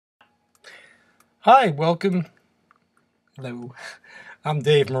Hi, welcome. Hello, I'm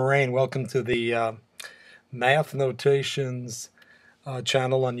Dave Moraine. Welcome to the Math Notations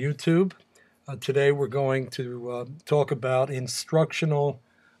channel on YouTube. Today we're going to talk about instructional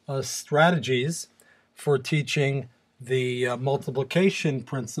strategies for teaching the multiplication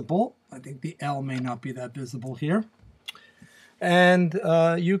principle. I think the L may not be that visible here. And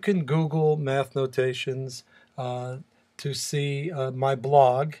you can Google Math Notations to see my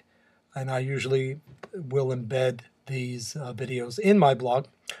blog, and I usually will embed these videos in my blog,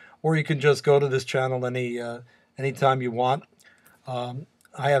 or you can just go to this channel anytime you want. I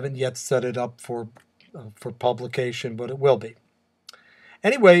haven't yet set it up for publication, but it will be.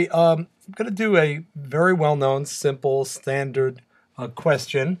 Anyway, I'm going to do a very well-known, simple, standard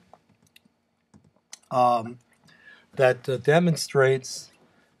question that demonstrates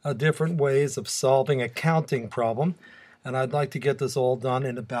different ways of solving a counting problem. And I'd like to get this all done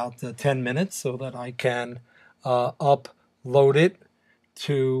in about 10 minutes so that I can upload it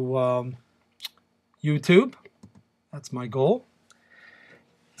to YouTube. That's my goal.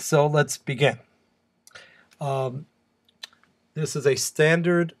 So let's begin. This is a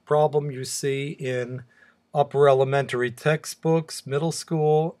standard problem you see in upper elementary textbooks, middle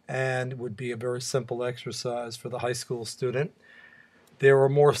school, and would be a very simple exercise for the high school student. There are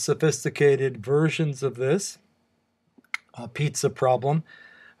more sophisticated versions of this pizza problem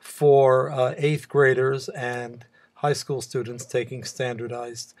for 8th graders and high school students taking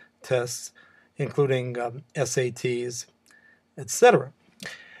standardized tests, including SATs, etc.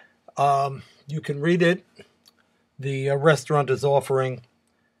 You can read it. The restaurant is offering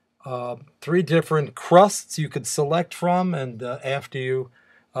 3 different crusts you could select from, and after you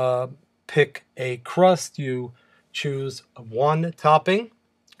pick a crust, you choose one topping.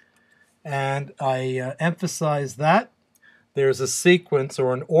 And I emphasize that there's a sequence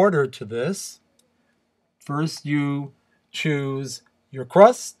or an order to this. First, you choose your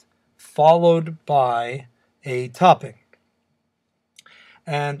crust, followed by a topping.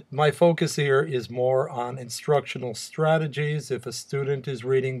 And my focus here is more on instructional strategies. If a student is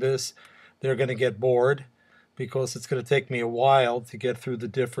reading this, they're going to get bored because it's going to take me a while to get through the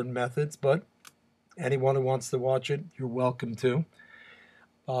different methods, but anyone who wants to watch it, you're welcome to.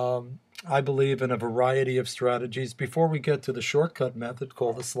 I believe in a variety of strategies. Before we get to the shortcut method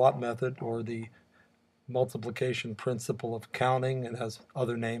called the slot method or the multiplication principle of counting, and has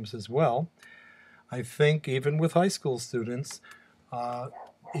other names as well, I think even with high school students,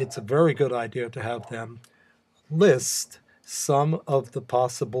 it's a very good idea to have them list some of the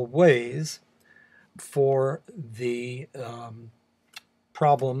possible ways for the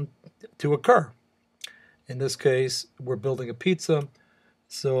problem to occur. In this case, we're building a pizza,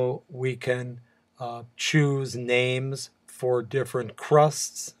 so we can choose names for different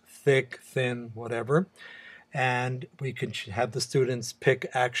crusts, thick, thin, whatever. And we can have the students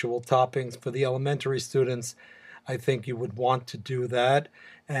pick actual toppings. For the elementary students, I think you would want to do that.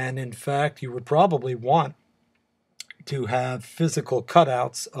 And in fact, you would probably want to have physical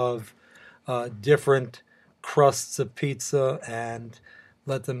cutouts of different crusts of pizza and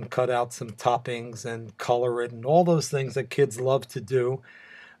let them cut out some toppings and color it and all those things that kids love to do.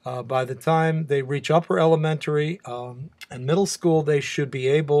 By the time they reach upper elementary and middle school, they should be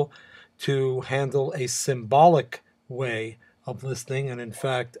able to handle a symbolic way of listing. And in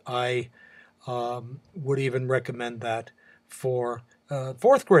fact, I would even recommend that for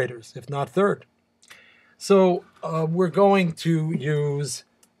 4th graders, if not 3rd. So we're going to use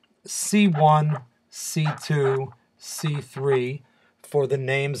C1, C2, C3 for the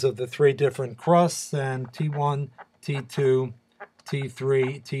names of the 3 different crusts, and T1, T2,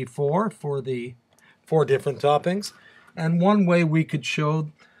 T3, T4 for the 4 different toppings. And one way we could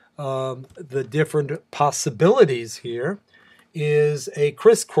show the different possibilities here is a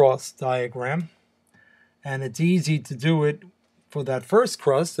crisscross diagram. And it's easy to do it for that first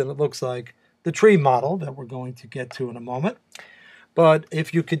crust, and it looks like the tree model that we're going to get to in a moment. But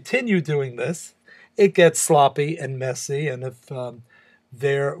if you continue doing this, it gets sloppy and messy, and if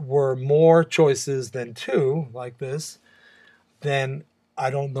there were more choices than 2 like this, then I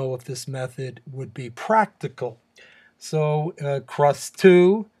don't know if this method would be practical. So crust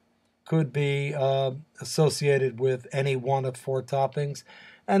 2 could be associated with any one of 4 toppings,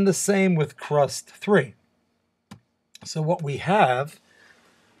 and the same with crust 3. So what we have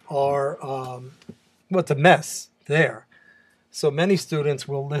are, what's a mess there. So many students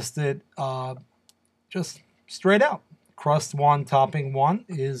will list it just straight out. Crust 1, topping 1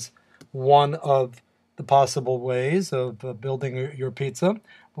 is one of the possible ways of building your pizza.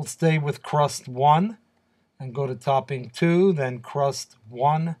 We'll stay with crust 1 and go to topping 2, then crust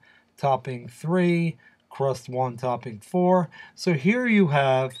 1, topping 3, crust 1 topping 4. So here you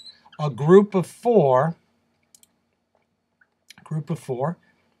have a group of 4,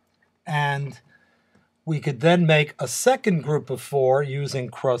 and we could then make a second group of 4 using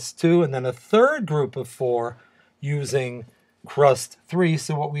crust 2, and then a third group of 4 using crust 3.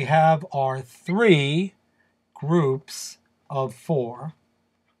 So what we have are 3 groups of 4.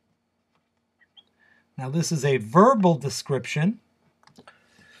 Now this is a verbal description.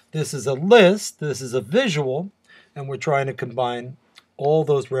 This is a list. This is a visual. And we're trying to combine all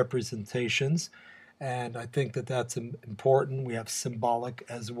those representations. And I think that that's important. We have symbolic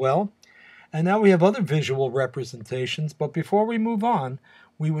as well. And now we have other visual representations. But before we move on,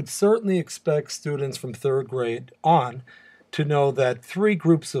 we would certainly expect students from 3rd grade on to know that 3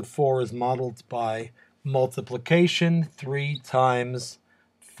 groups of 4 is modeled by multiplication, 3 times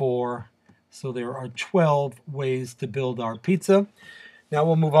 4. So there are 12 ways to build our pizza. Now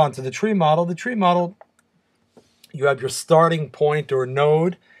we'll move on to the tree model. The tree model, you have your starting point or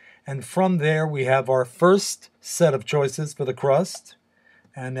node, and from there we have our first set of choices for the crust.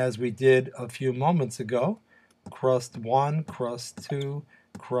 And as we did a few moments ago, crust 1, crust 2,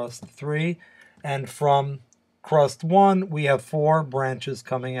 crust 3. And from crust 1, we have 4 branches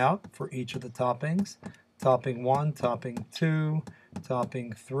coming out for each of the toppings. Topping 1, topping 2,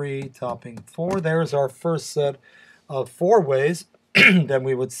 topping 3, topping 4. There's our first set of 4 ways. Then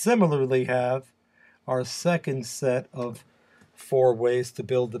we would similarly have our second set of 4 ways to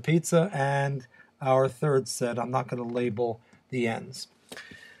build the pizza, and our third set. I'm not going to label the ends.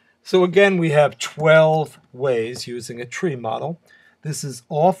 So again, we have 12 ways using a tree model. This is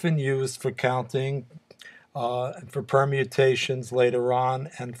often used for counting, for permutations later on,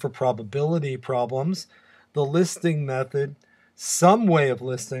 and for probability problems. The listing method, some way of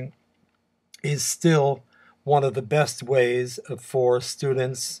listing, is still one of the best ways for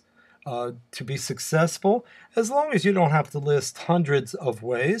students to be successful. As long as you don't have to list hundreds of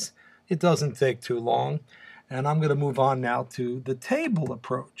ways, it doesn't take too long. And I'm going to move on now to the table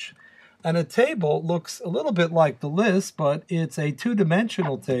approach. And a table looks a little bit like the list, but it's a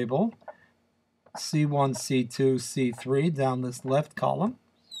 2-dimensional table, C1, C2, C3, down this left column.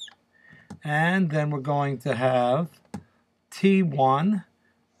 And then we're going to have T1,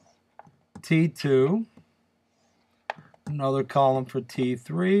 T2, another column for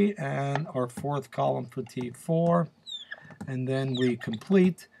T3, and our 4th column for T4. And then we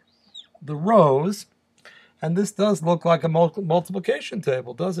complete the rows. And this does look like a multiplication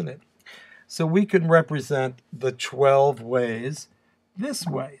table, doesn't it? So we can represent the 12 ways this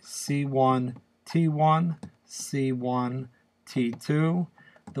way. C1, T1, C1, T2.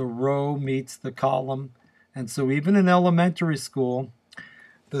 The row meets the column. And so even in elementary school,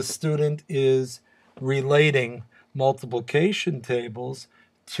 the student is relating multiplication tables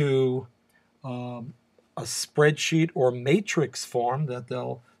to a spreadsheet or matrix form that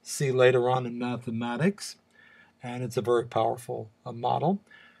they'll see later on in mathematics. And it's a very powerful model.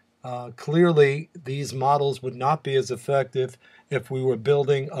 Clearly, these models would not be as effective if we were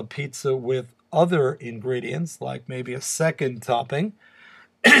building a pizza with other ingredients, like maybe a second topping.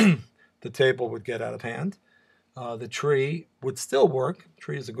 The table would get out of hand. The tree would still work.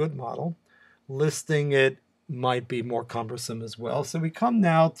 Tree is a good model. Listing it might be more cumbersome as well. So we come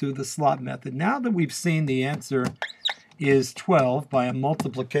now to the slot method. Now that we've seen the answer is 12 by a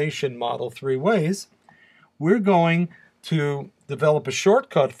multiplication model 3 ways, we're going to develop a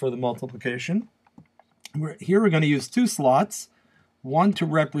shortcut for the multiplication. Here we're going to use 2 slots, one to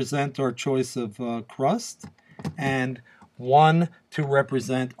represent our choice of crust, and one to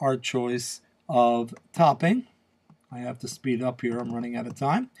represent our choice of topping. I have to speed up here, I'm running out of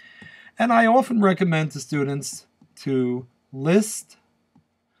time. And I often recommend to students to list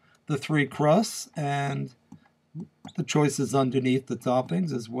the 3 crusts and the choices underneath the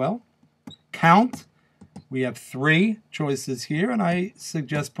toppings as well. Count. We have 3 choices here, and I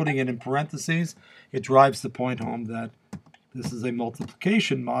suggest putting it in parentheses. It drives the point home that this is a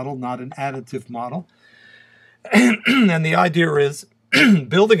multiplication model, not an additive model. And the idea is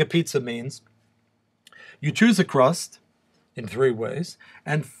building a pizza means you choose a crust in 3 ways,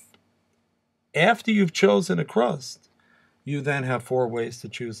 and after you've chosen a crust, you then have 4 ways to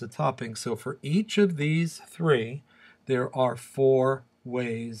choose the topping. So for each of these 3, there are 4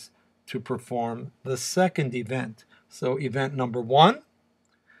 ways to perform the second event. So event number 1,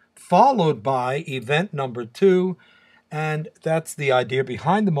 followed by event number 2, and that's the idea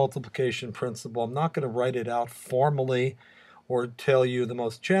behind the multiplication principle. I'm not going to write it out formally or tell you the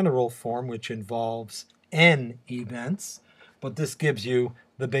most general form, which involves n events, but this gives you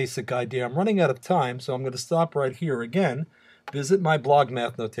the basic idea. I'm running out of time, so I'm going to stop right here again. visit my blog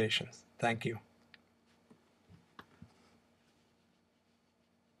Math Notations. Thank you.